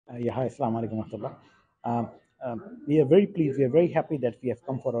Yeah, hi, Assalamu alaikum warahmatullah. Um, we are very pleased, we are very happy that we have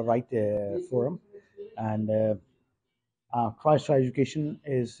come for a right forum. And Tristar Education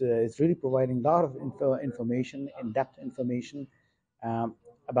is really providing a lot of information, in-depth information um,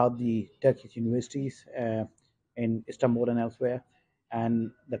 about the Turkish universities in Istanbul and elsewhere.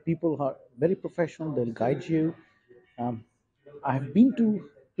 And the people are very professional, they'll guide you. Um, I've been to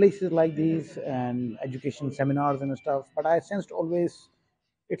places like these and education seminars and stuff, but I sensed always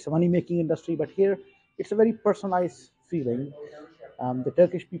it's a money making industry. But here, it's a very personalized feeling. The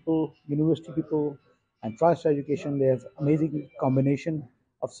Turkish people, university people, and trust education, they have amazing combination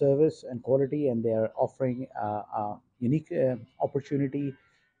of service and quality, and they are offering a unique opportunity.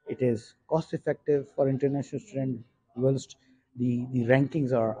 It is cost effective for international students, whilst the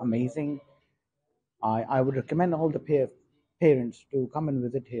rankings are amazing. I would recommend all the parents to come and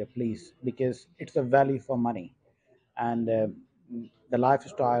visit here, please, because it's a value for money. And the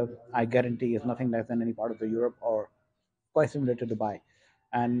lifestyle, I guarantee, is nothing less than any part of the Europe or quite similar to Dubai.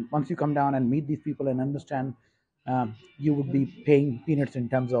 And once you come down and meet these people and understand, you would be paying peanuts in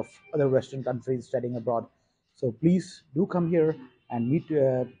terms of other Western countries studying abroad. So please do come here and meet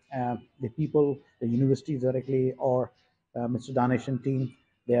the people, the universities directly, or Mr. Danish and team.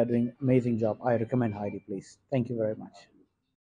 They are doing amazing job. I recommend highly, please. Thank you very much.